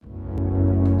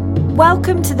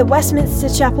Welcome to the Westminster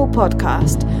Chapel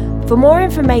podcast. For more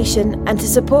information and to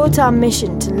support our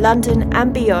mission to London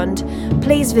and beyond,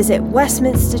 please visit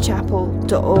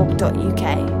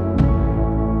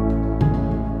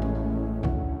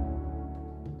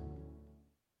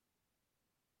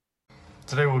westminsterchapel.org.uk.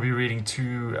 Today we'll be reading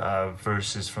two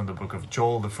verses from the book of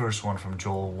Joel. The first one from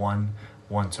Joel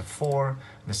 1:1-4, and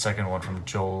the second one from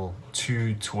Joel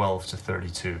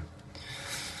 2:12-32.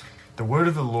 The word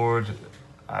of the Lord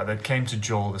that came to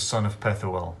Joel the son of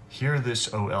Pethuel. Hear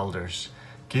this, O elders.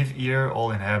 Give ear,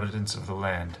 all inhabitants of the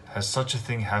land. Has such a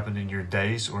thing happened in your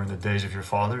days or in the days of your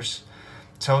fathers?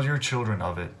 Tell your children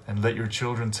of it, and let your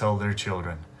children tell their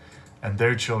children, and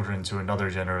their children to another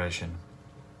generation.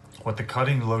 What the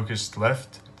cutting locust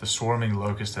left, the swarming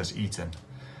locust has eaten.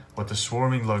 What the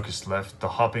swarming locust left, the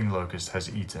hopping locust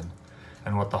has eaten.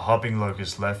 And what the hopping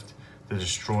locust left, the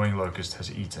destroying locust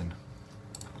has eaten.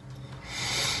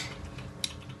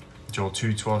 Joel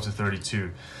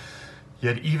 2:12-32.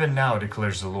 Yet even now,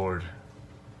 declares the Lord,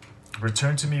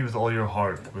 return to me with all your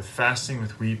heart, with fasting,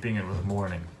 with weeping, and with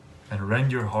mourning, and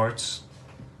rend your hearts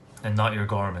and not your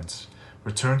garments.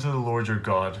 Return to the Lord your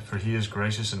God, for he is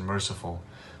gracious and merciful,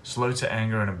 slow to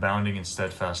anger and abounding in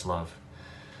steadfast love.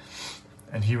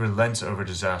 And he relents over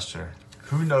disaster.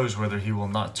 Who knows whether he will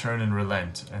not turn and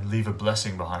relent and leave a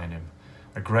blessing behind him,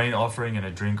 a grain offering and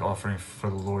a drink offering for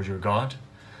the Lord your God?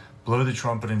 Blow the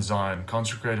trumpet in Zion,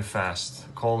 consecrate a fast,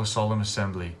 call a solemn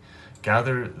assembly,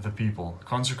 gather the people,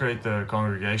 consecrate the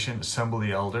congregation, assemble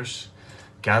the elders,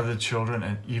 gather the children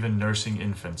and even nursing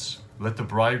infants. Let the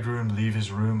bridegroom leave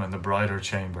his room and the bride her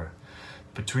chamber.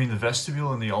 Between the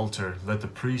vestibule and the altar, let the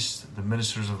priests, the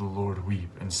ministers of the Lord, weep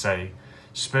and say,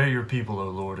 spare your people, O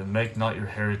Lord, and make not your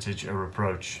heritage a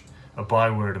reproach, a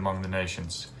byword among the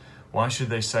nations. Why should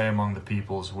they say among the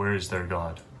peoples, where is their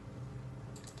God?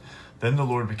 Then the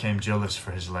Lord became jealous for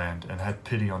his land and had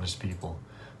pity on his people.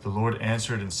 The Lord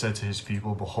answered and said to his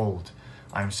people, behold,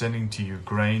 I am sending to you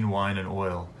grain, wine, and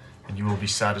oil, and you will be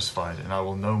satisfied, and I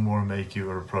will no more make you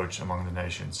a reproach among the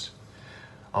nations.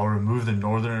 I will remove the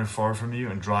northerner far from you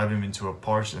and drive him into a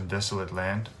parched and desolate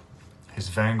land, his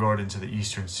vanguard into the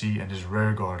eastern sea and his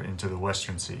rearguard into the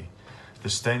western sea. The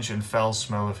stench and foul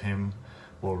smell of him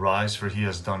will rise, for he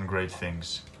has done great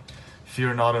things.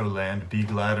 Fear not, O land, be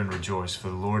glad and rejoice, for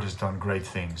the Lord has done great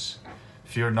things.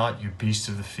 Fear not, you beasts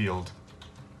of the field,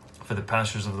 for the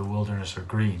pastures of the wilderness are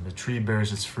green. The tree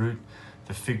bears its fruit,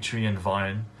 the fig tree and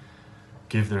vine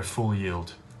give their full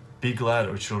yield. Be glad,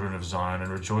 O children of Zion,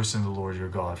 and rejoice in the Lord your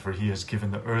God, for he has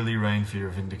given the early rain for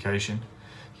your vindication.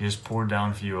 He has poured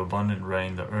down for you abundant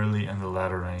rain, the early and the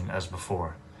latter rain, as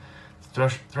before. The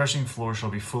threshing floor shall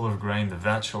be full of grain, the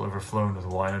vat shall overflow with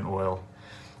wine and oil.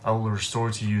 I will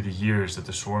restore to you the years that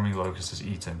the swarming locust has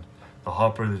eaten, the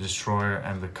hopper, the destroyer,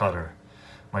 and the cutter.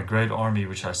 My great army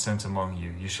which I sent among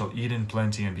you, you shall eat in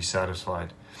plenty and be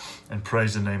satisfied, and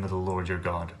praise the name of the Lord your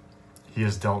God. He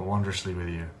has dealt wondrously with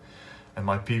you. And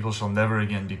my people shall never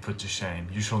again be put to shame.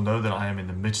 You shall know that I am in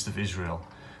the midst of Israel,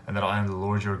 and that I am the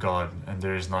Lord your God, and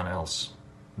there is none else.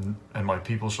 And my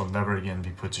people shall never again be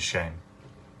put to shame.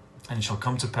 And it shall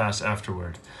come to pass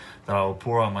afterward, that I will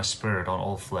pour out my spirit on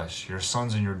all flesh. Your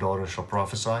sons and your daughters shall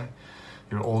prophesy,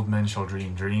 your old men shall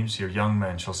dream dreams, your young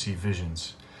men shall see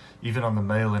visions. Even on the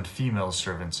male and female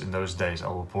servants in those days I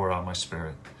will pour out my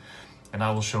spirit. And I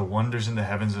will show wonders in the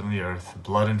heavens and the earth,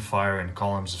 blood and fire and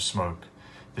columns of smoke.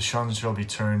 The sun shall be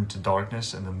turned to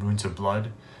darkness and the moon to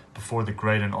blood, before the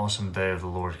great and awesome day of the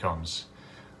Lord comes.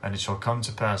 And it shall come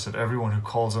to pass that everyone who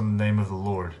calls on the name of the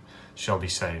Lord shall be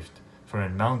saved. For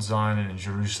in Mount Zion and in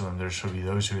Jerusalem there shall be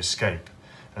those who escape,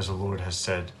 as the Lord has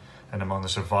said, and among the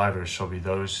survivors shall be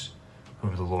those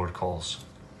whom the Lord calls.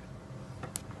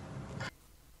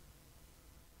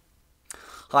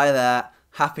 Hi there,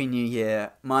 Happy New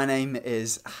Year. My name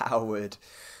is Howard.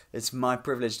 It's my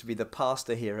privilege to be the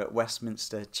pastor here at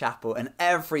Westminster Chapel, and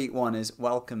everyone is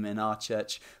welcome in our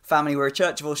church family. We're a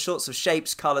church of all sorts of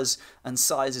shapes, colours and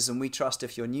sizes, and we trust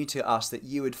if you're new to us that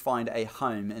you would find a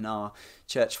home in our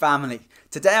church family.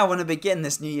 Today I want to begin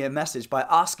this New Year message by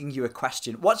asking you a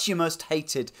question. What's your most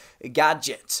hated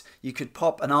gadget? You could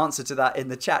pop an answer to that in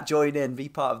the chat, join in, be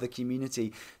part of the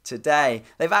community today.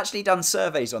 They've actually done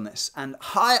surveys on this, and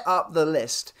high up the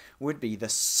list would be the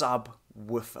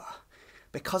subwoofer.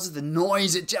 Because of the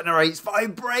noise it generates,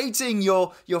 vibrating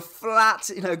your flat,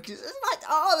 it's like,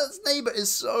 this neighbour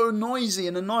is so noisy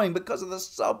and annoying because of the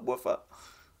subwoofer.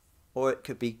 Or it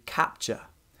could be capture.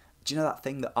 Do you know that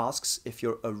thing that asks if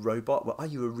you're a robot? Well, are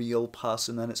you a real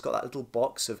person? And it's got that little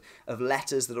box of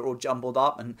letters that are all jumbled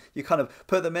up, and you kind of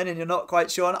put them in and you're not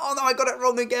quite sure. And oh no, I got it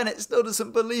wrong again. It still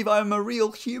doesn't believe I'm a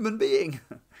real human being.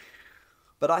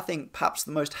 But I think perhaps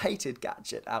the most hated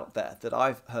gadget out there that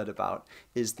I've heard about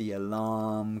is the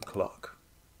alarm clock.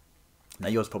 Now,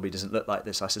 yours probably doesn't look like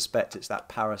this. I suspect it's that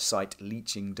parasite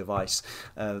leeching device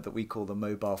that we call the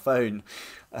mobile phone.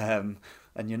 And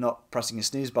you're not pressing a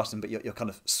snooze button, but you're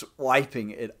kind of swiping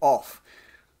it off.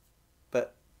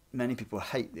 But many people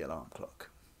hate the alarm clock.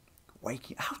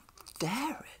 How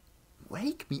dare it?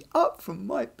 Wake me up from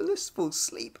my blissful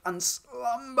sleep and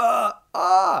slumber.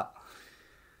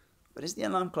 But is the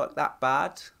alarm clock that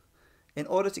bad? In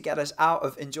order to get us out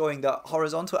of enjoying the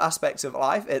horizontal aspects of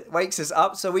life, it wakes us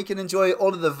up so we can enjoy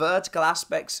all of the vertical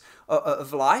aspects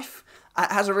of life.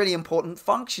 It has a really important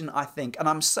function, I think. And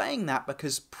I'm saying that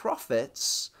because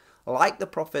prophets, like the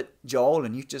prophet Joel,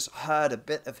 and you've just heard a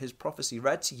bit of his prophecy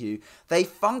read to you, they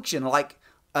function like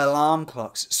alarm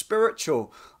clocks,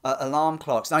 spiritual alarm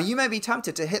clocks. Now, you may be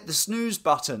tempted to hit the snooze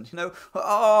button.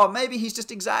 Maybe he's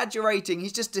just exaggerating.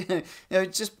 He's just,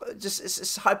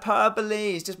 it's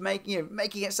hyperbole. He's just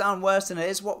making it sound worse than it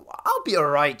is. I'll be all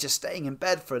right just staying in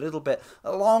bed for a little bit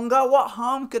longer. What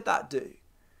harm could that do?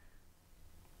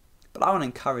 But I want to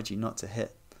encourage you not to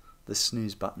hit the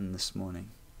snooze button this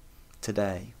morning,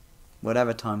 today,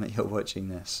 whatever time that you're watching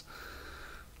this,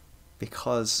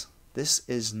 because this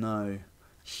is no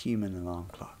human alarm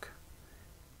clock.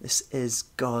 This is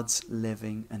God's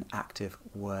living and active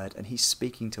word, and he's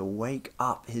speaking to wake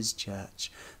up his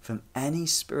church from any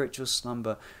spiritual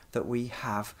slumber that we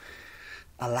have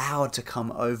allowed to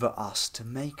come over us, to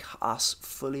make us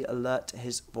fully alert to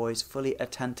his voice, fully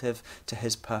attentive to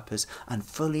his purpose, and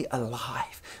fully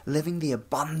alive, living the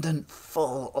abundant,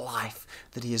 full life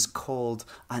that he has called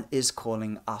and is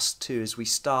calling us to as we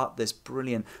start this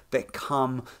brilliant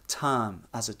Become term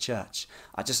as a church.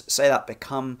 I just say that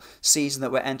Become season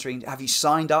that we're entering. Have you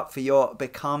signed up for your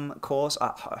Become course?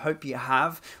 I hope you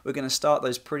have. We're going to start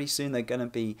those pretty soon. They're going to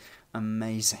be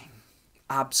amazing.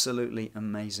 Absolutely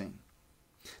amazing.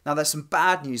 Now, there's some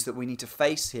bad news that we need to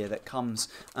face here that comes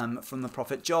from the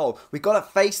prophet Joel. We've got to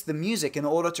face the music in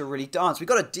order to really dance. We've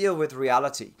got to deal with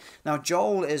reality. Now,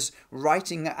 Joel is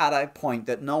writing at a point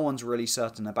that no one's really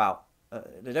certain about.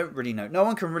 They don't really know. No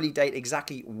one can really date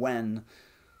exactly when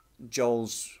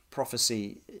Joel's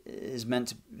prophecy is meant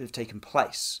to have taken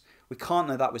place. We can't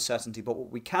know that with certainty, but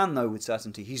what we can know with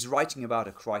certainty, he's writing about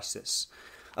a crisis.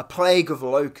 A plague of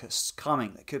locusts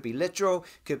coming. That could be literal,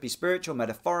 could be spiritual,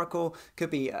 metaphorical, could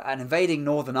be an invading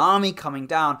northern army coming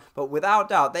down. But without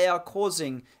doubt, they are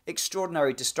causing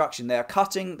extraordinary destruction. They are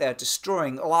cutting, they are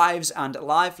destroying lives and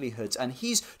livelihoods. And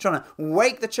he's trying to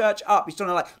wake the church up. He's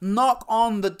trying to knock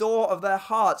on the door of their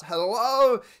hearts.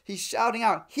 Hello? He's shouting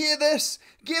out, hear this,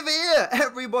 give ear,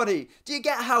 everybody. Do you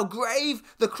get how grave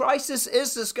the crisis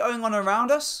is that's going on around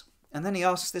us? And then he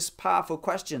asks this powerful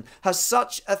question: has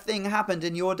such a thing happened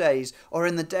in your days or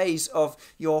in the days of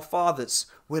your fathers?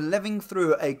 We're living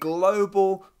through a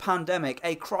global pandemic,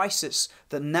 a crisis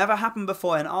that never happened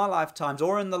before in our lifetimes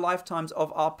or in the lifetimes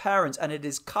of our parents. And it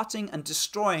is cutting and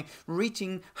destroying,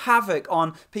 wreaking havoc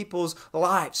on people's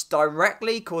lives,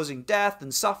 directly causing death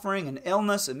and suffering and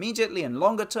illness immediately and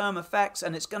longer term effects.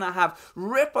 And it's going to have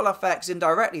ripple effects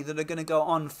indirectly that are going to go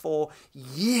on for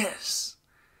years.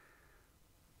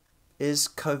 Is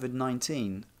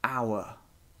COVID-19 our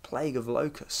plague of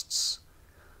locusts?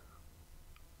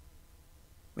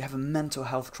 We have a mental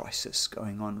health crisis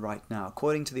going on right now.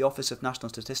 According to the Office of National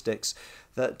Statistics,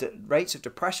 the rates of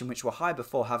depression, which were high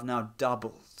before, have now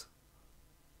doubled.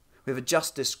 We have a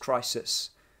justice crisis.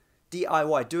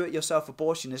 DIY, do-it-yourself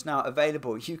abortion is now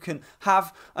available. You can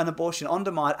have an abortion on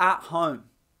demand at home.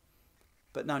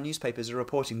 But now newspapers are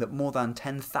reporting that more than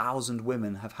 10,000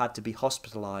 women have had to be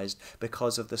hospitalized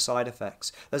because of the side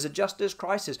effects. There's a justice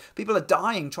crisis. People are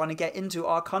dying trying to get into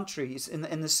our countries in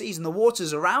the seas and the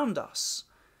waters around us.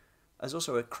 There's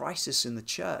also a crisis in the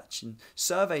church. And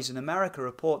surveys in America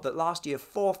report that last year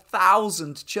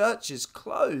 4,000 churches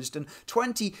closed and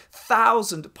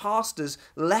 20,000 pastors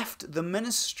left the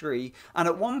ministry. And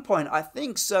at one point, I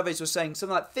think surveys were saying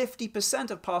something like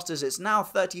 50% of pastors, it's now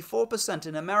 34%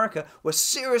 in America, were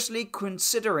seriously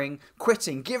considering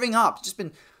quitting, giving up.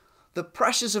 The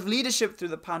pressures of leadership through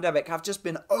the pandemic have just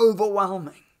been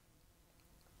overwhelming.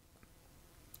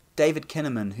 David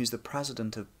Kinnaman, who's the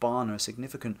president of Barna, a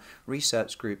significant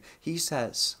research group, he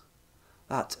says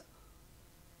that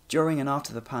during and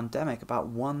after the pandemic, about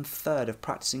 1/3 of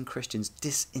practicing Christians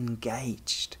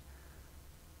disengaged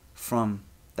from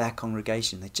their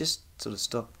congregation. They just sort of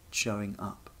stopped showing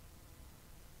up.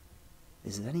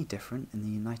 Is it any different in the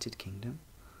United Kingdom?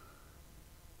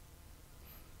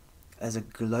 There's a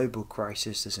global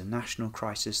crisis, there's a national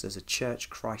crisis, there's a church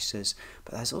crisis,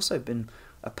 but there's also been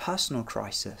a personal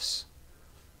crisis.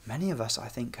 Many of us, I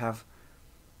think, have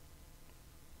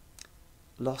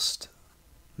lost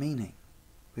meaning.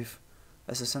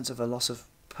 There's a sense of a loss of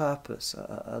purpose,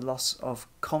 a loss of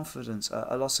confidence,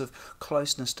 a loss of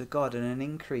closeness to God, and an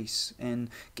increase in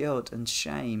guilt and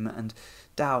shame and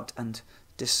doubt and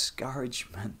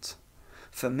discouragement.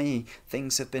 For me,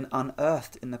 things have been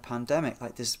unearthed in the pandemic,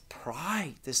 like this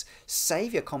pride, this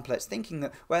saviour complex, thinking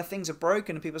that where things are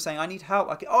broken and people saying, I need help,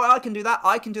 I can do that,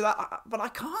 but I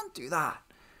can't do that.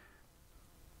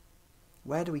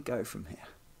 Where do we go from here?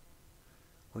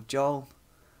 Well, Joel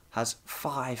has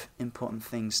 5 important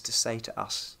things to say to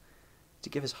us, to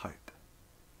give us hope,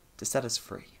 to set us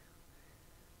free,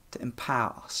 to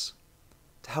empower us,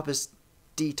 to help us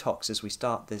detox as we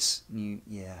start this new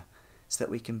year, so that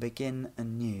we can begin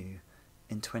anew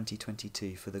in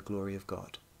 2022 for the glory of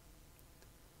God.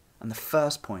 And the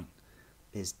first point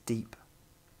is deep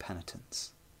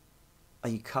penitence. Are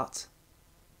you cut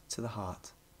to the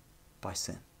heart by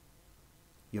sin?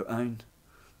 Your own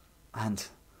and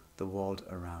the world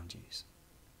around you.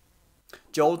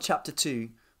 Joel chapter 2,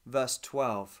 verse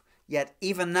 12. Yet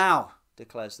even now,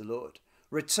 declares the Lord,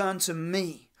 return to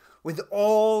me with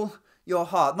all your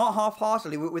heart, not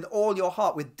half-heartedly, with all your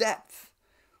heart, with depth,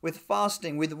 with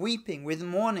fasting, with weeping, with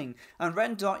mourning, and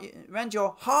rend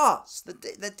your hearts, the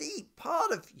deep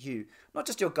part of you, not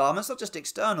just your garments, not just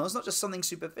externals, not just something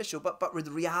superficial, but with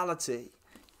reality,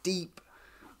 deep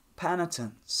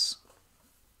penitence.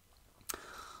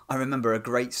 I remember a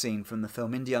great scene from the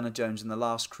film Indiana Jones and the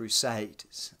Last Crusade,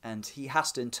 and he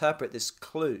has to interpret this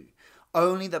clue.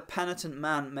 Only the penitent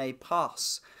man may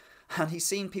pass. And he's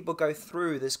seen people go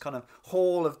through this kind of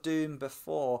hall of doom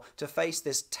before to face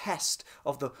this test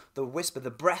of the whisper,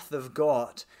 the breath of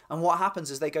God. And what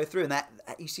happens is they go through, and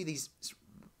you see these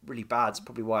really bad, it's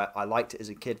probably why I liked it as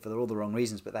a kid for all the wrong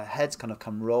reasons, but their heads kind of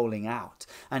come rolling out.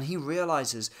 And he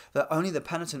realizes that only the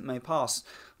penitent may pass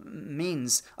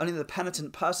means, only the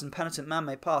penitent man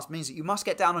may pass, means that you must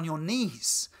get down on your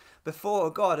knees before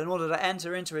God in order to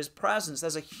enter into his presence.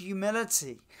 There's a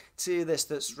humility to this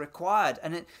that's required,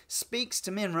 and it speaks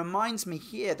to me and reminds me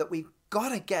here that we've got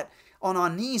to get on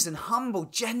our knees and humble,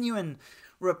 genuine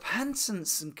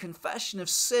repentance and confession of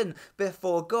sin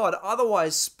before God.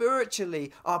 Otherwise,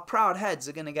 spiritually, our proud heads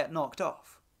are going to get knocked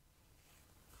off.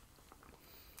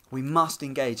 We must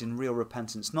engage in real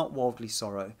repentance, not worldly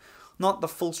sorrow. Not the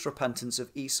false repentance of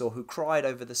Esau, who cried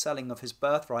over the selling of his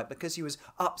birthright because he was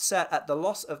upset at the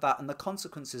loss of that and the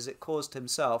consequences it caused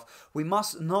himself. We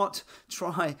must not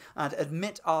try and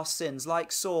admit our sins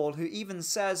like Saul, who even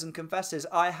says and confesses,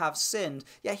 I have sinned.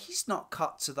 Yeah, he's not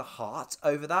cut to the heart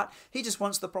over that. He just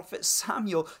wants the prophet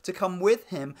Samuel to come with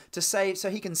him to save,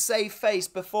 so he can save face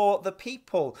before the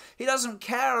people. He doesn't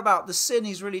care about the sin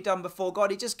he's really done before God.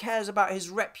 He just cares about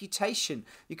his reputation.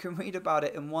 You can read about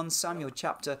it in 1 Samuel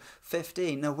chapter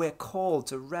 15. Now we're called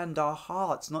to rend our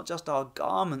hearts, not just our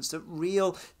garments, to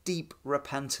real deep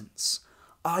repentance.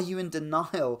 Are you in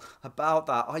denial about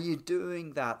that? Are you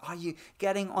doing that? Are you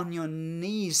getting on your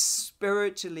knees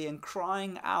spiritually and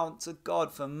crying out to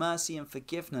God for mercy and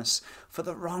forgiveness for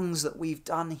the wrongs that we've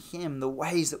done him, the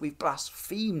ways that we've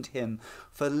blasphemed him,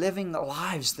 for living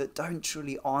lives that don't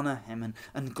truly honor him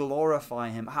and glorify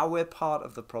him, how we're part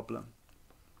of the problem?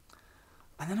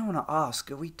 And then I want to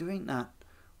ask, are we doing that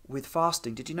with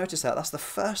fasting? Did you notice that? That's the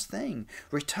first thing.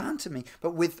 Return to me.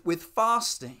 But with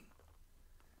fasting,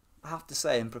 I have to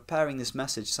say, in preparing this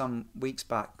message some weeks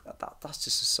back, that's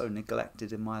just so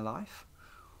neglected in my life.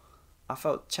 I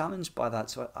felt challenged by that,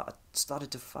 so I started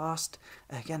to fast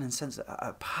again and sense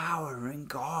a power in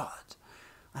God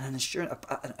and an assurance,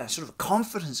 a sort of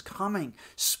confidence coming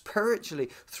spiritually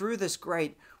through this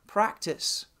great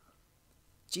practice.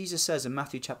 Jesus says in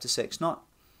Matthew chapter 6, not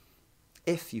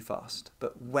if you fast,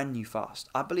 but when you fast.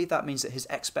 I believe that means that his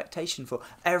expectation for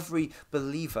every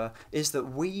believer is that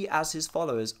we as his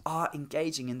followers are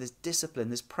engaging in this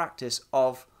discipline, this practice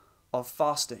of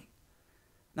fasting.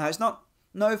 Now, it's not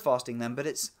no fasting then, but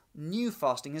it's new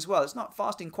fasting as well. It's not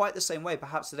fasting quite the same way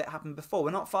perhaps that it happened before.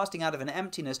 We're not fasting out of an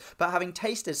emptiness, but having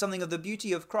tasted something of the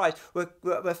beauty of Christ,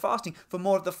 we're fasting for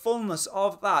more of the fullness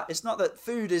of that. It's not that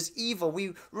food is evil.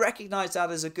 We recognize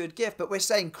that as a good gift, but we're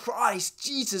saying Christ,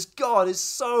 Jesus, God is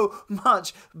so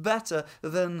much better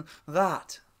than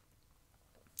that.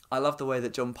 I love the way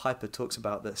that John Piper talks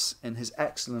about this in his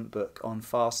excellent book on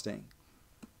fasting.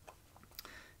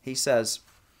 He says,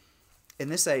 in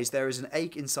this age, there is an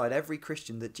ache inside every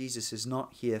Christian that Jesus is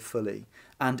not here fully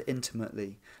and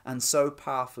intimately and so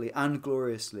powerfully and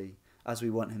gloriously as we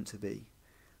want him to be.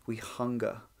 We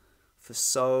hunger for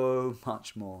so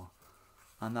much more,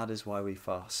 and that is why we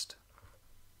fast.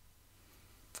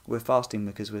 We're fasting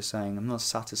because we're saying, I'm not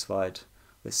satisfied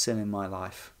with sin in my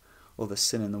life or the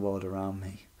sin in the world around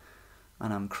me.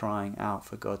 And I'm crying out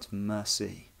for God's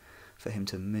mercy, for him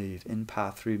to move in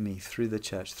power through me, through the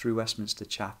church, through Westminster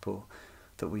Chapel,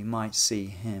 that we might see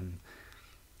him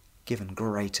given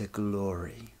greater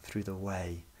glory through the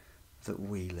way that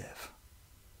we live.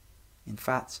 In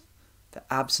fact, the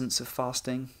absence of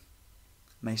fasting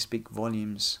may speak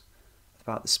volumes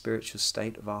about the spiritual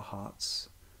state of our hearts.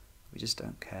 We just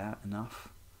don't care enough.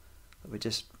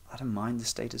 That I don't mind the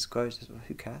status quo. Just, well,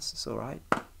 who cares? It's all right.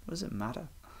 What does it matter?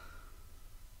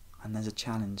 And there's a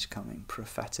challenge coming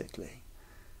prophetically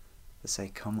to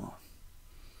say, come on.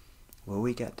 Will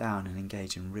we get down and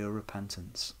engage in real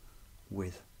repentance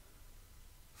with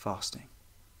fasting?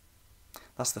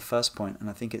 That's the first point, and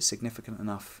I think it's significant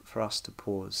enough for us to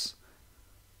pause,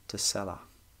 to selah,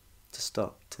 to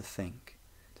stop, to think,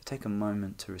 to take a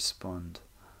moment to respond,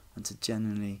 and to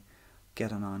genuinely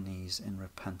get on our knees in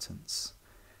repentance.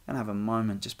 And have a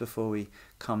moment just before we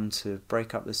come to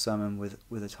break up the sermon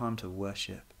with a time to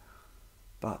worship.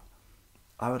 But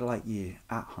I would like you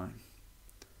at home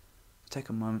to take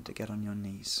a moment to get on your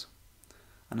knees.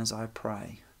 And as I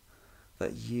pray,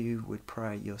 that you would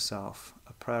pray yourself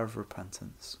a prayer of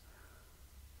repentance.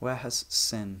 Where has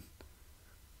sin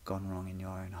gone wrong in your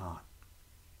own heart?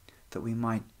 That we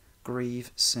might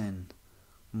grieve sin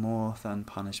more than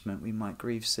punishment. We might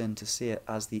grieve sin to see it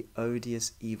as the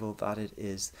odious evil that it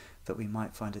is, that we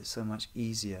might find it so much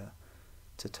easier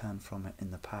to turn from it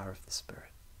in the power of the Spirit.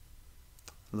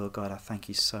 Lord God, I thank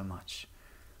you so much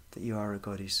that you are a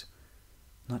God who's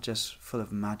not just full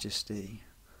of majesty,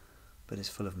 but is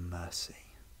full of mercy.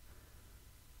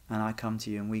 And I come to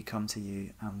you, and we come to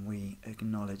you, and we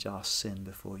acknowledge our sin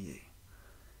before you,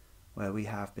 where we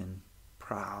have been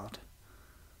proud,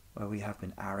 where we have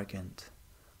been arrogant,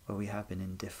 where we have been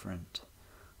indifferent,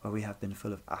 where we have been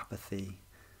full of apathy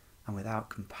and without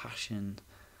compassion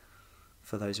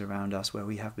for those around us, where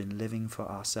we have been living for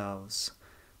ourselves,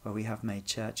 where we have made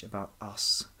church about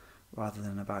us rather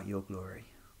than about your glory.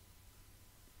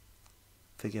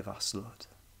 Forgive us, Lord.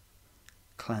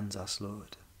 Cleanse us,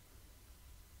 Lord.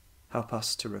 Help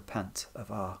us to repent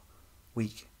of our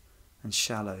weak and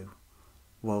shallow,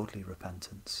 worldly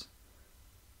repentance.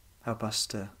 Help us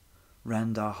to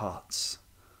rend our hearts,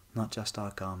 not just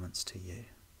our garments, to you,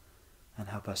 and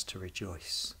help us to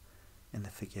rejoice in the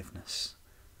forgiveness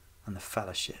and the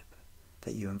fellowship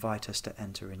that you invite us to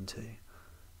enter into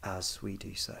as we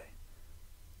do so.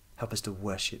 Help us to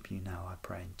worship you now, I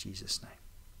pray in Jesus' name.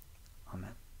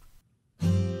 Amen.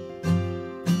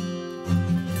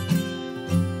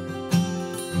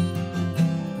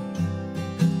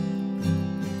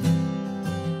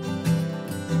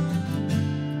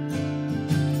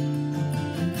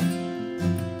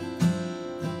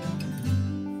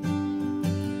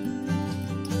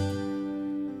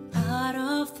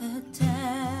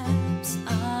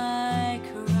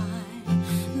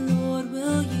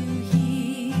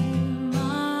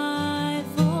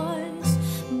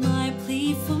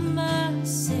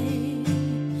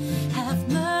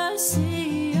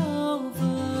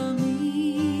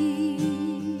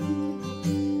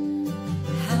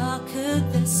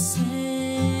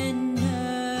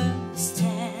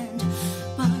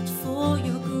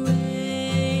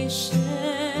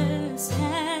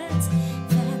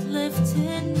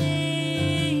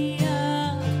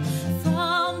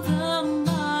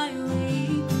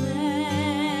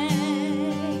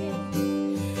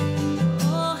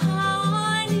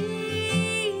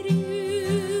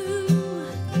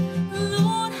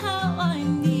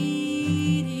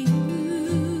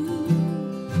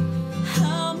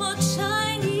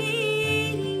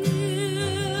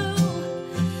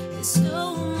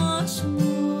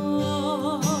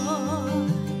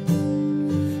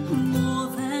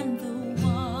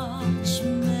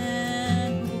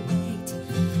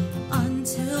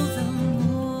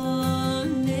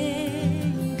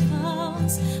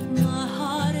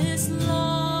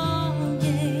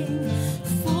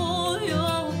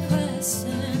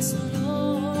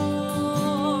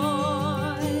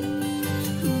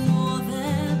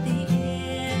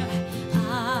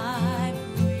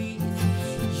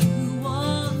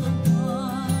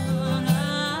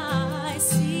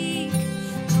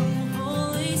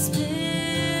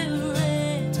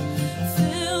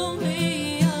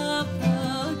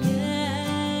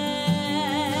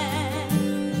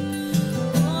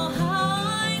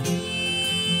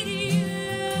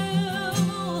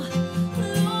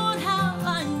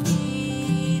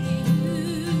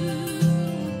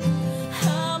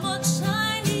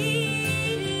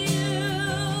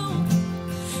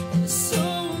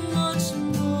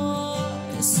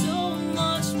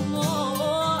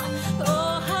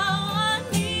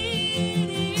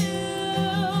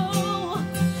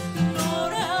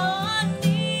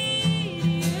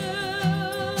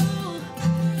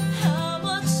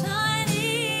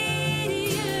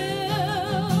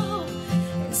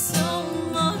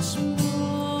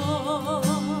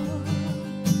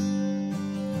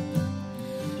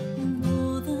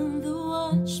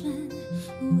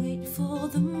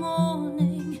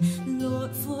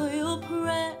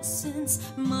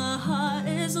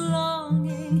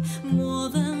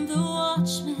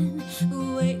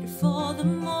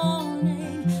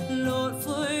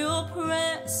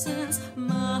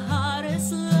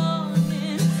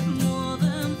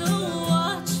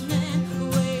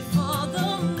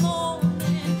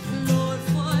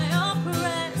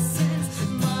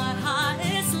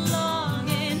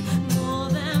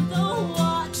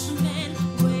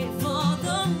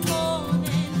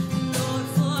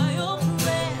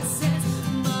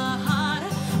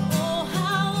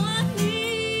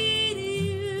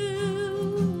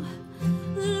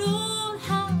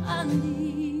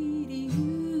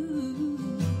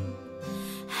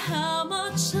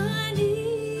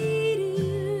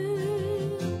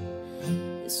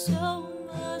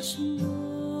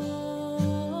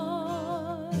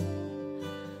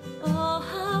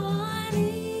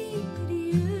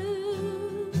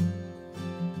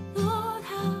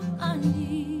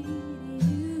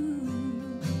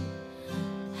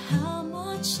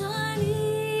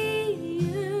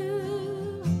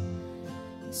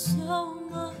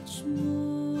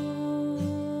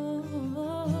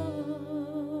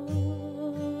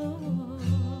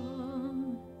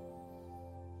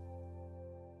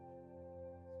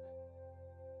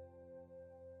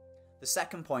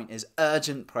 second point is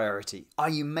urgent priority. Are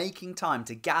you making time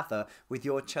to gather with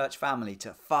your church family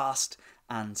to fast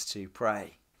and to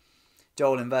pray?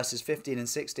 Joel in verses 15 and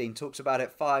 16 talks about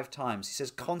it 5 times. He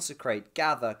says consecrate,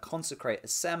 gather, consecrate,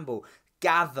 assemble,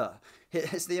 gather.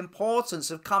 It's the importance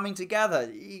of coming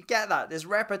together. You get that? There's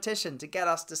repetition to get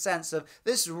us to sense of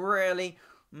this really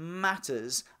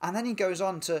matters. And then he goes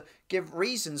on to give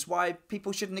reasons why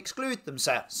people shouldn't exclude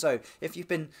themselves. So if you've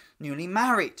been newly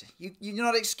married, you're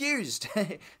not excused.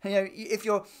 If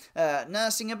you're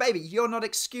nursing a baby, you're not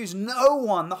excused. No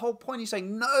one. The whole point is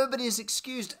saying nobody is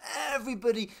excused.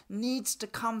 Everybody needs to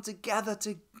come together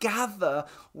to gather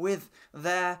with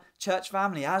their church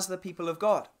family as the people of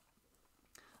God.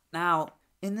 Now,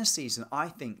 in this season, I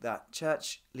think that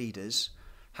church leaders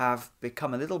have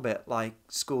become a little bit like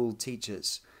school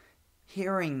teachers,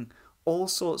 hearing all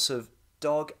sorts of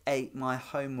dog ate my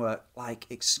homework like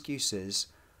excuses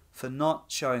for not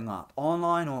showing up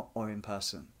online or in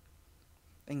person.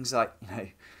 Things like,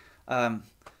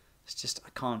 it's just I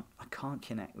can't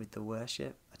connect with the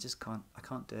worship. I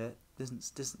can't do it.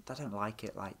 I don't like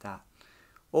it like that.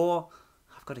 Or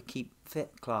I've got to keep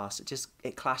fit class.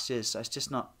 It clashes. So it's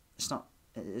not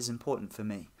as important for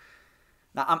me.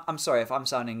 Now, I'm sorry if I'm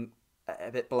sounding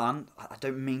a bit blunt. I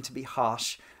don't mean to be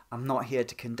harsh. I'm not here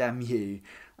to condemn you.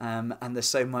 And there's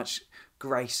so much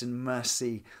grace and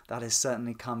mercy that is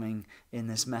certainly coming in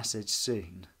this message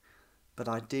soon. But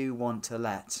I do want to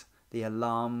let the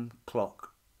alarm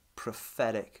clock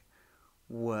prophetic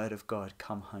word of God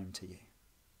come home to you.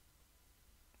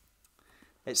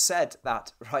 It's said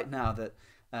that right now that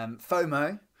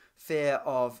FOMO, fear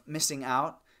of missing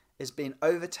out, is being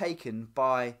overtaken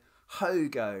by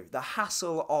HOGO, the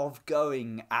hassle of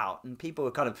going out. And people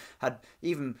had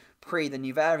even pre the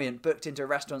new variant booked into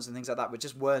restaurants and things like that, but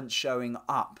just weren't showing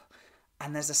up.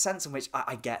 And there's a sense in which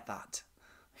I get that.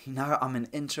 I'm an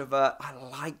introvert. I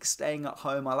like staying at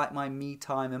home. I like my me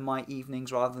time in my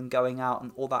evenings rather than going out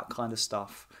and all that kind of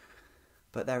stuff.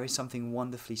 But there is something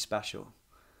wonderfully special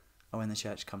when the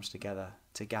church comes together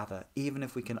to gather, even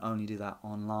if we can only do that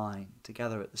online,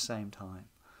 together at the same time.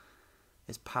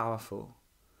 It's powerful.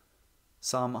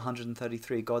 Psalm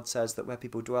 133, God says that where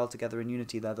people dwell together in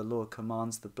unity, there the Lord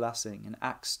commands the blessing. In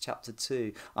Acts chapter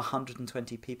 2,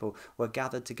 120 people were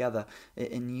gathered together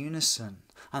in unison,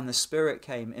 and the Spirit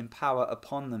came in power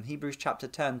upon them. Hebrews chapter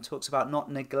 10 talks about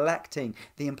not neglecting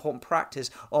the important practice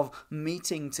of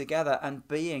meeting together and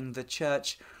being the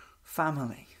church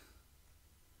family.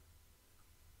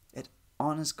 It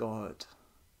honors God.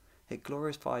 It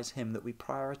glorifies Him that we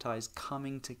prioritize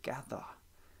coming together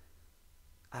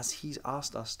as He's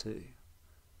asked us to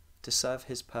serve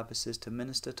His purposes, to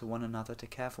minister to one another, to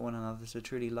care for one another, to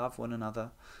truly love one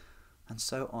another, and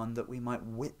so on, that we might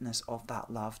witness of that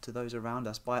love to those around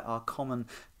us by our common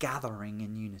gathering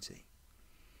in unity.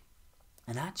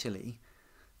 And actually,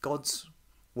 God's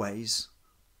ways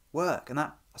work, and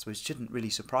that, I suppose, shouldn't really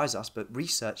surprise us, but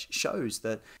research shows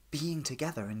that being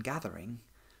together and gathering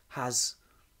has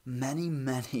many,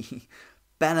 many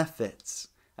benefits.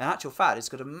 In actual fact, it's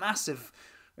got a massive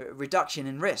reduction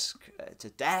in risk to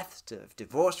death, to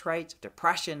divorce rates,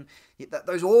 depression.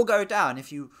 Those all go down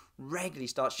if you regularly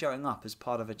start showing up as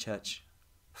part of a church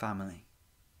family.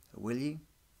 So will you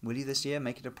this year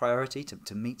make it a priority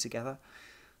to meet together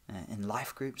in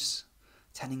life groups,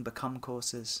 attending Become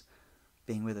courses,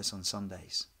 being with us on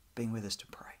Sundays, being with us to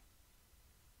pray?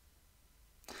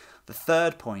 The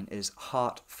third point is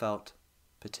heartfelt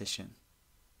petition.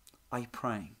 Are you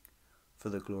praying for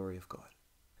the glory of God?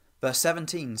 Verse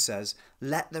 17 says,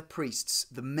 let the priests,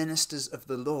 the ministers of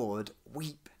the Lord,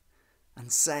 weep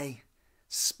and say,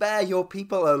 spare your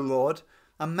people, O Lord,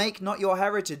 and make not your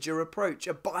heritage a reproach,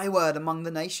 a byword among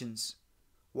the nations.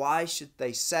 Why should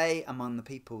they say among the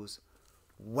peoples,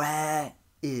 where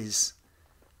is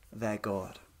their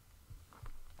God?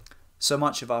 So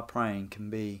much of our praying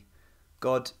can be,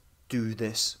 God, do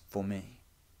this for me.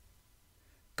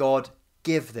 God,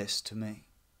 give this to me.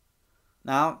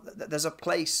 Now, there's a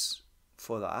place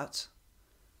for that,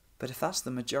 but if that's the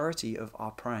majority of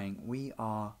our praying, we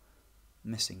are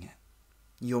missing it.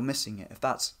 You're missing it if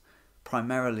that's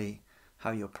primarily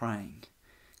how you're praying,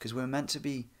 because we're meant to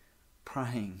be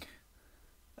praying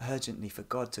urgently for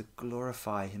God to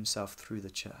glorify Himself through the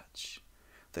church.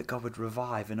 that God would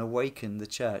revive and awaken the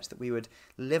church, that we would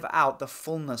live out the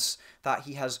fullness that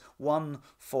he has won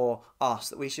for us,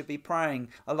 that we should be praying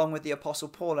along with the Apostle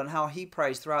Paul and how he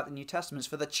prays throughout the New Testaments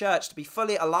for the church to be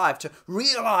fully alive, to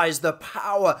realize the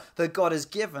power that God has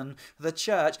given the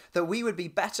church, that we would be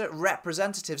better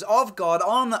representatives of God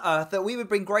on the earth, that we would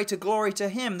bring greater glory to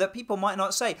him, that people might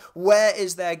not say, "Where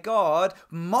is their God?"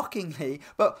 mockingly,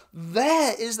 but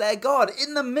there is their God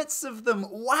in the midst of them.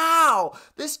 Wow!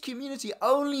 This community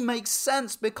only makes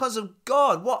sense because of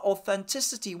God. What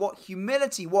authenticity, what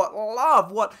humility, what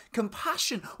love, what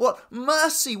compassion, what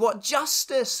mercy, what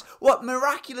justice, what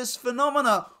miraculous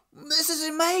phenomena. This is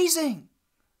amazing.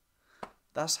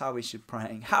 That's how we should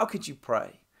pray. How could you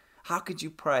pray? How could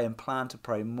you pray and plan to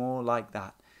pray more like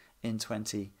that in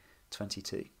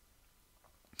 2022?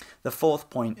 The fourth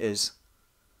point is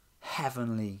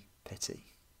heavenly pity.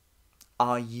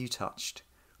 Are you touched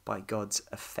by God's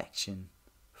affection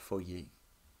for you?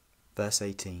 Verse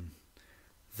 18,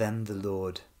 then the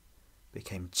Lord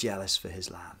became jealous for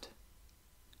his land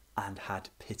and had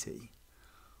pity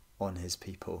on his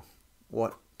people.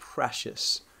 What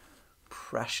precious,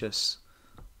 precious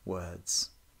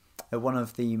words. One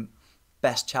of the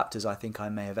best chapters I think I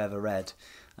may have ever read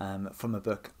from a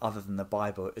book other than the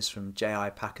Bible is from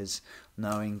J.I. Packer's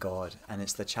Knowing God, and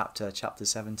it's the chapter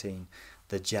 17,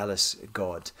 The Jealous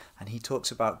God. And he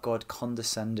talks about God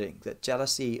condescending, that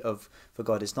jealousy for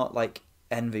God is not like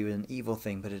envy with an evil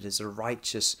thing, but it is a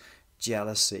righteous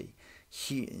jealousy.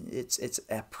 It's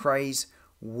a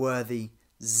praiseworthy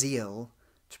zeal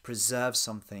to preserve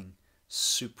something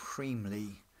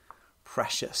supremely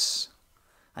precious.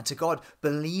 And to God,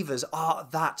 believers are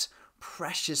that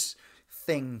precious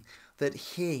thing that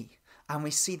he, and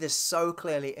we see this so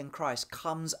clearly in Christ,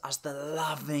 comes as the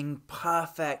loving,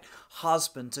 perfect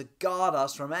husband to guard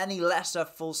us from any lesser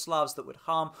false loves that would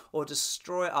harm or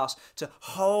destroy us, to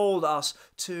hold us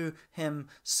to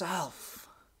himself.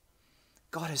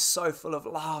 God is so full of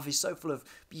love. He's so full of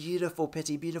beautiful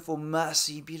pity, beautiful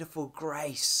mercy, beautiful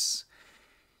grace.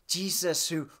 Jesus,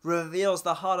 who reveals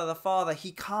the heart of the Father,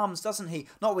 he comes, doesn't he?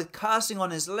 Not with cursing on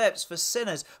his lips for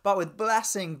sinners, but with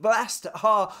blessing. Blessed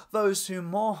are those who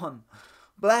mourn.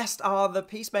 Blessed are the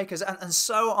peacemakers, and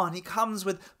so on. He comes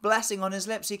with blessing on his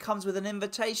lips. He comes with an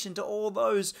invitation to all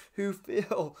those who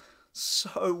feel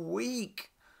so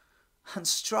weak and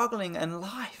struggling in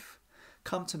life.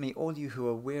 Come to me, all you who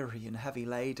are weary and heavy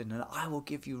laden, and I will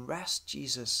give you rest,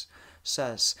 Jesus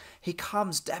says. He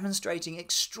comes demonstrating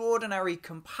extraordinary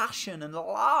compassion and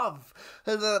love.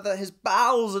 That his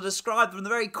bowels are described from the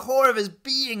very core of his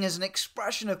being as an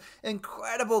expression of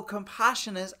incredible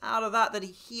compassion. It's out of that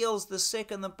he heals the sick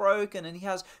and the broken, and he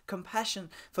has compassion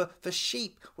for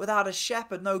sheep without a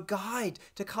shepherd, no guide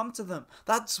to come to them.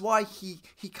 That's why he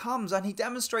comes, and he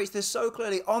demonstrates this so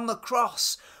clearly on the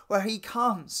cross, where he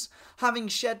comes. Having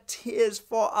shed tears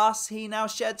for us, he now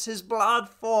sheds his blood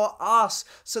for us,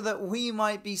 so that we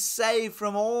might be saved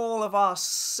from all of our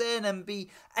sin and be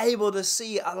able to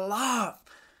see a love,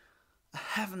 a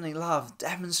heavenly love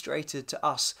demonstrated to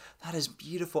us that is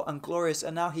beautiful and glorious.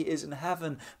 And now he is in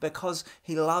heaven because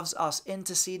he loves us,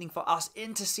 interceding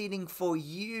for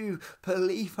you,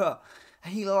 believer.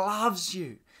 He loves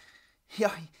you.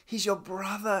 He's your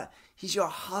brother. He's your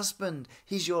husband.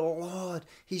 He's your Lord.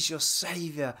 He's your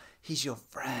Savior. He's your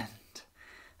friend.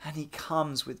 And he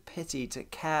comes with pity to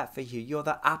care for you. You're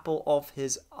the apple of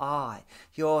his eye.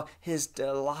 You're his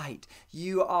delight.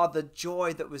 You are the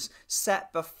joy that was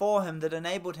set before him, that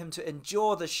enabled him to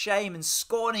endure the shame and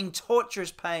scorning,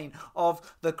 torturous pain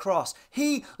of the cross.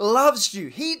 He loves you.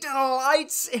 He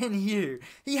delights in you.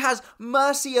 He has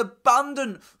mercy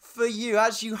abundant for you.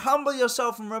 As you humble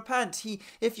yourself and repent,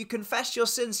 if you confess your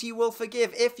sins, he will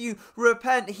forgive. If you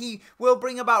repent, he will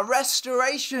bring about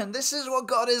restoration. This is what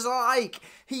God is like.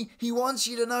 He wants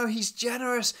you to know he's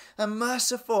generous and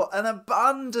merciful and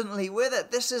abundantly with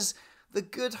it. This is the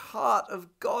good heart of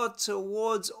God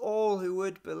towards all who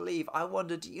would believe. I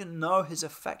wonder, do you know his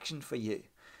affection for you?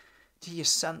 Do you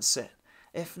sense it?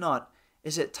 If not,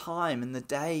 is it time in the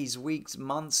days, weeks,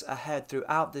 months ahead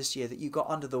throughout this year that you got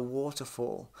under the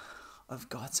waterfall of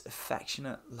God's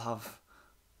affectionate love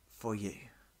for you?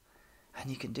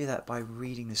 And you can do that by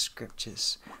reading the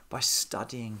scriptures, by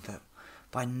studying them,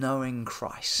 by knowing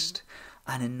Christ,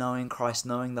 and in knowing Christ,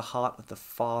 knowing the heart of the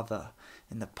Father,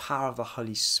 in the power of the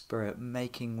Holy Spirit,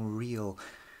 making real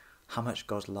how much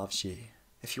God loves you.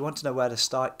 If you want to know where to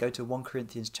start, go to 1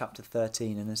 Corinthians chapter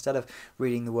 13, and instead of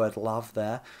reading the word love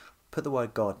there, put the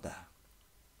word God there.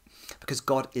 Because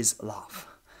God is love.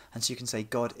 And so you can say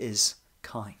God is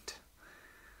kind.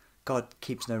 God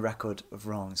keeps no record of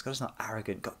wrongs. God is not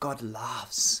arrogant. God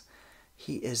loves.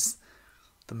 He is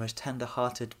the most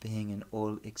tender-hearted being in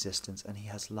all existence, and he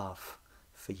has love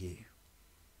for you.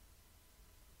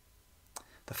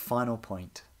 The final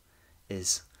point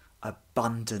is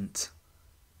abundant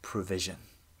provision.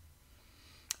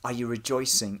 Are you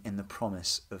rejoicing in the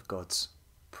promise of God's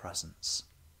presence?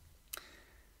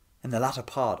 In the latter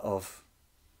part of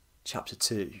chapter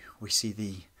 2, we see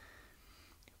the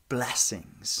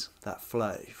blessings that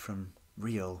flow from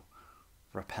real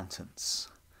repentance.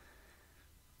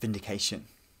 Vindication,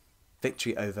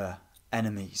 victory over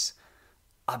enemies,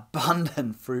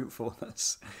 abundant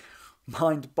fruitfulness,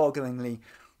 mind-bogglingly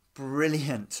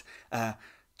brilliant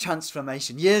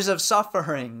transformation, years of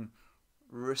suffering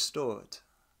restored.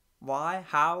 Why?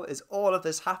 How is all of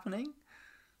this happening?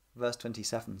 Verse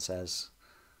 27 says,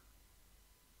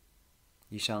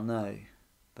 "You shall know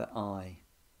that I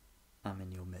am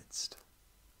in your midst."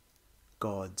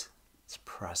 God is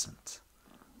present,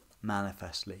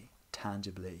 manifestly,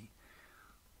 tangibly,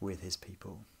 with his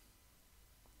people.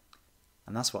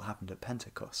 And that's what happened at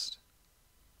Pentecost.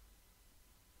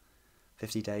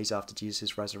 50 days after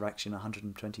Jesus' resurrection,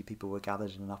 120 people were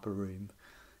gathered in an upper room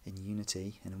in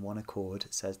unity and in one accord.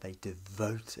 It says they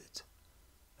devoted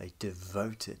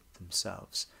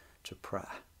themselves to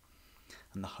prayer.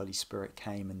 And the Holy Spirit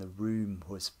came and the room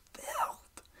was filled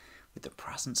with the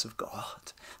presence of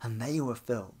God. And they were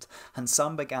filled. And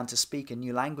some began to speak in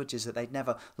new languages that they'd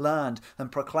never learned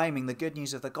and proclaiming the good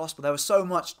news of the gospel. There was so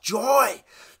much joy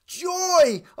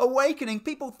awakening.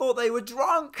 People thought they were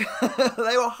drunk.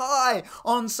 They were high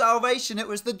on salvation. It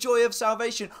was the joy of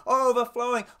salvation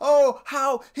overflowing. Oh,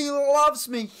 how he loves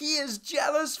me. He is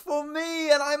jealous for me.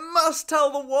 And I must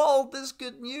tell the world this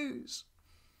good news.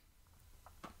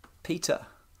 Peter,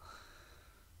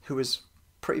 who was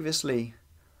previously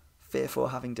fearful,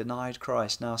 having denied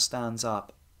Christ, now stands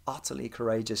up, utterly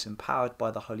courageous, empowered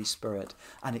by the Holy Spirit,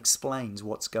 and explains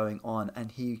what's going on.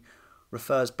 And he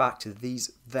refers back to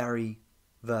these very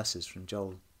verses from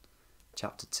Joel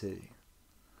chapter 2.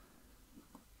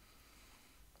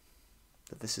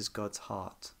 That this is God's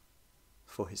heart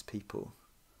for his people.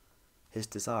 His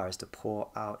desire is to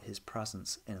pour out his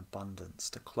presence in abundance,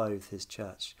 to clothe his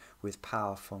church with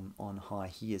power from on high.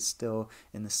 He is still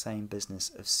in the same business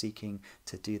of seeking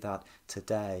to do that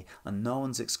today. And no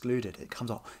one's excluded. It comes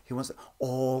up. He wants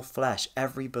all flesh,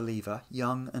 every believer,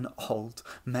 young and old,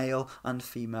 male and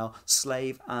female,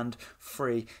 slave and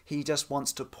free. He just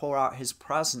wants to pour out his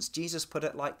presence. Jesus put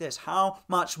it like this: how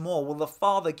much more will the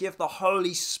Father give the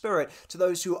Holy Spirit to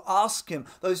those who ask him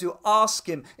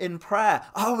in prayer?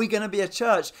 Are we going to be a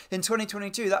church in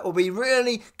 2022 that will be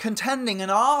really contending and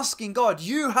asking God,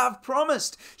 you have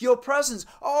promised your presence.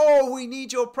 Oh, we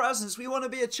need your presence. We want to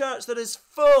be a church that is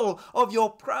full of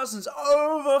your presence,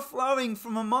 overflowing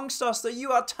from amongst us, that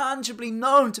you are tangibly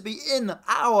known to be in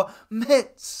our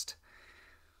midst.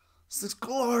 It's this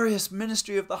glorious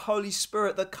ministry of the Holy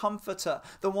Spirit, the Comforter,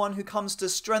 the one who comes to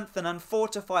strengthen and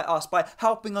fortify us by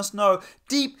helping us know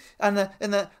deep and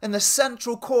in the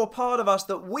central core part of us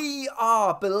that we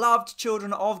are beloved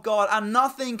children of God and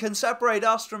nothing can separate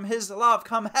us from his love.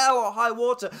 Come hell or high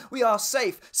water, we are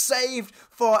safe, saved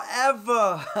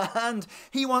forever. And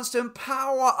he wants to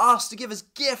empower us, to give us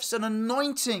gifts and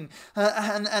anointing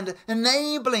and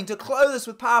enabling to clothe us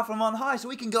with power from on high so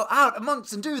we can go out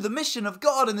amongst and do the mission of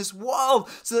God in this world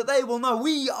so that they will know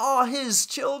we are his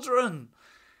children.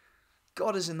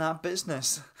 God is in that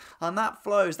business, and that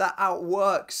flows, that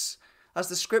outworks, as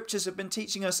the scriptures have been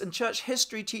teaching us, and church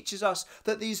history teaches us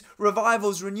that these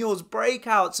revivals, renewals,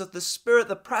 breakouts of the Spirit,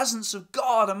 the presence of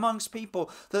God amongst people,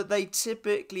 that they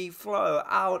typically flow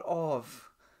out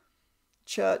of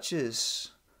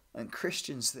churches and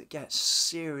Christians that get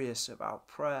serious about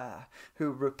prayer,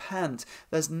 who repent.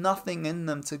 There's nothing in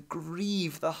them to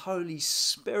grieve the Holy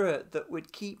Spirit that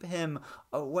would keep him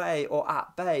away or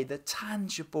at bay. The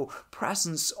tangible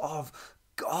presence of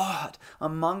God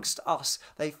amongst us.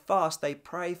 They fast, they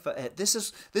pray for it. This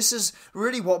is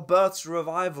really what births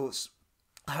revivals.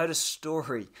 I heard a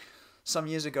story some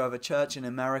years ago of a church in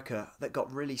America that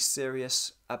got really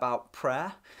serious about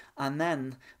prayer, and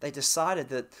then they decided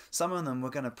that some of them were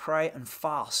going to pray and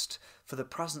fast for the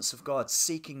presence of God,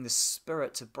 seeking the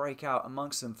Spirit to break out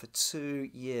amongst them for 2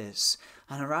 years.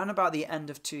 And around about the end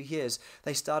of 2 years,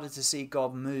 they started to see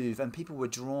God move, and people were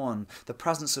drawn. The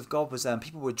presence of God was there, and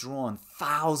people were drawn.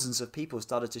 Thousands of people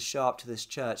started to show up to this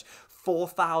church.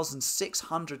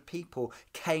 4,600 people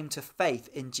came to faith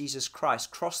in Jesus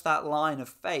Christ, crossed that line of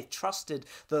faith, trusted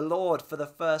the Lord for the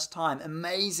first time.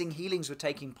 Amazing healings were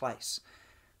taking place.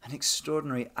 An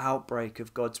extraordinary outbreak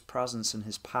of God's presence and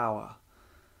his power.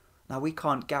 Now, we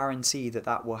can't guarantee that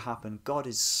that will happen. God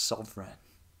is sovereign.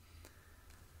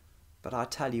 But I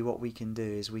tell you, what we can do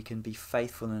is we can be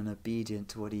faithful and obedient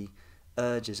to what he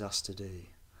urges us to do.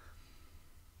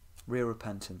 Real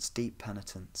repentance, deep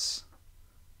penitence,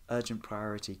 urgent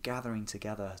priority, gathering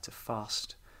together to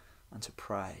fast and to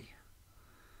pray.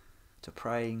 To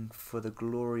praying for the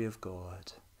glory of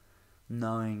God,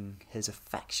 knowing his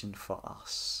affection for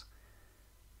us,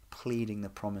 pleading the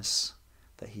promise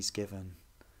that he's given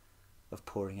of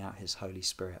pouring out his Holy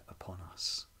Spirit upon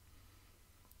us.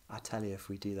 I tell you, if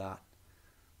we do that,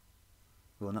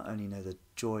 we will not only know the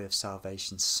joy of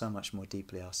salvation so much more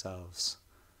deeply ourselves,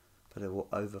 but it will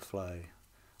overflow,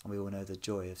 and we will know the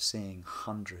joy of seeing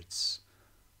hundreds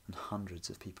and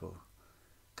hundreds of people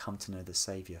come to know the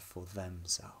Saviour for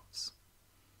themselves.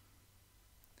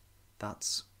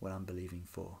 That's what I'm believing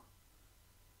for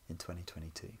in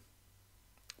 2022.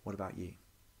 What about you?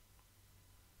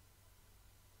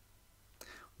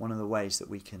 One of the ways that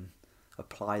we can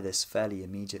apply this fairly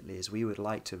immediately is we would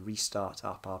like to restart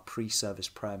up our pre-service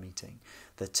prayer meeting,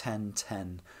 the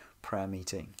 10-10 prayer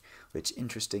meeting, which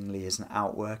interestingly is an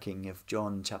outworking of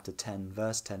John chapter 10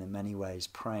 verse 10 in many ways,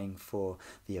 praying for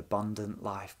the abundant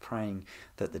life, praying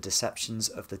that the deceptions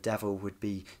of the devil would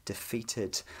be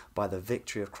defeated by the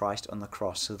victory of Christ on the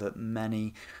cross, so that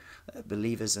many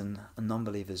believers and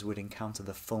non-believers would encounter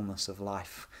the fullness of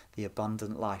life, the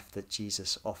abundant life that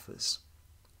Jesus offers.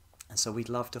 And so we'd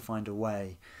love to find a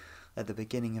way at the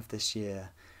beginning of this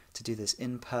year to do this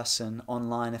in person,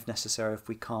 online if necessary, if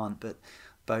we can't, but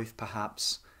both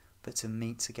perhaps, but to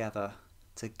meet together,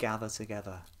 to gather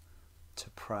together, to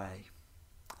pray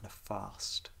and to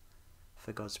fast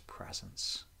for God's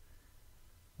presence.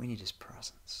 We need his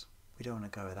presence. We don't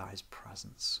want to go without his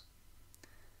presence.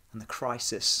 And the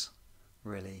crisis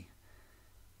really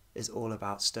is all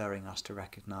about stirring us to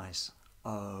recognize,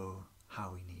 oh,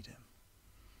 how we need him.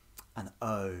 And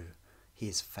oh, he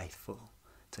is faithful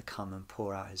to come and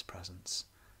pour out his presence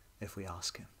if we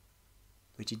ask him.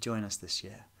 Would you join us this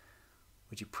year?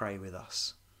 Would you pray with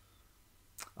us?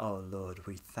 Oh Lord,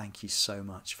 we thank you so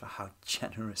much for how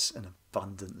generous and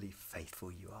abundantly faithful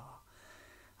you are.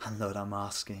 And Lord, I'm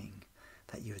asking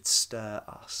that you would stir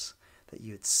us, that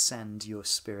you would send your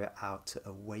Spirit out to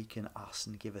awaken us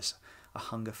and give us a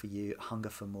hunger for you, a hunger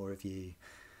for more of you,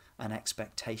 an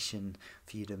expectation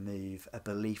for you to move, a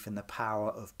belief in the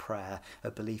power of prayer, a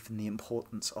belief in the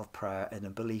importance of prayer, and a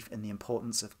belief in the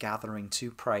importance of gathering to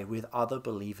pray with other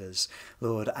believers,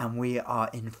 Lord. And we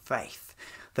are in faith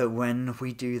that when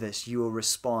we do this, you will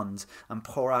respond and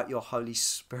pour out your Holy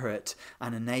Spirit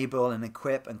and enable and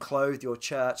equip and clothe your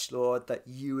church, Lord, that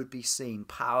you would be seen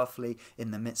powerfully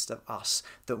in the midst of us,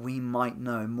 that we might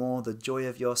know more the joy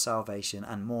of your salvation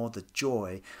and more the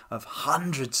joy of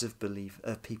hundreds of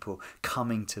people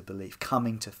coming to believe,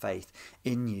 coming to faith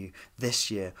in you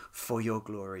this year for your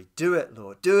glory. Do it,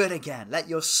 Lord. Do it again. Let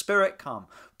your Spirit come.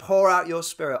 Pour out your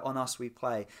Spirit on us, we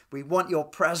pray. We want your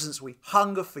presence. We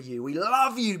hunger for you. We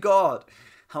love you, God.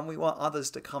 And we want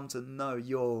others to come to know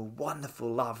your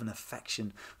wonderful love and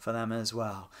affection for them as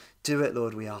well. Do it,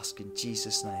 Lord, we ask in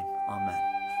Jesus' name. Amen.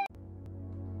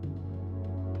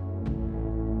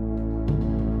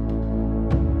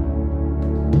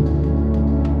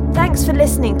 Thanks for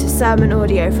listening to sermon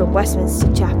audio from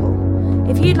Westminster Chapel.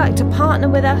 If you'd like to partner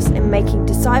with us in making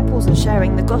disciples and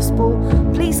sharing the gospel,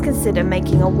 please consider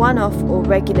making a one-off or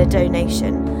regular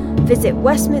donation. Visit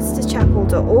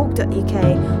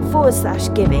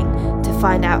westminsterchapel.org.uk/giving to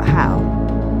find out how.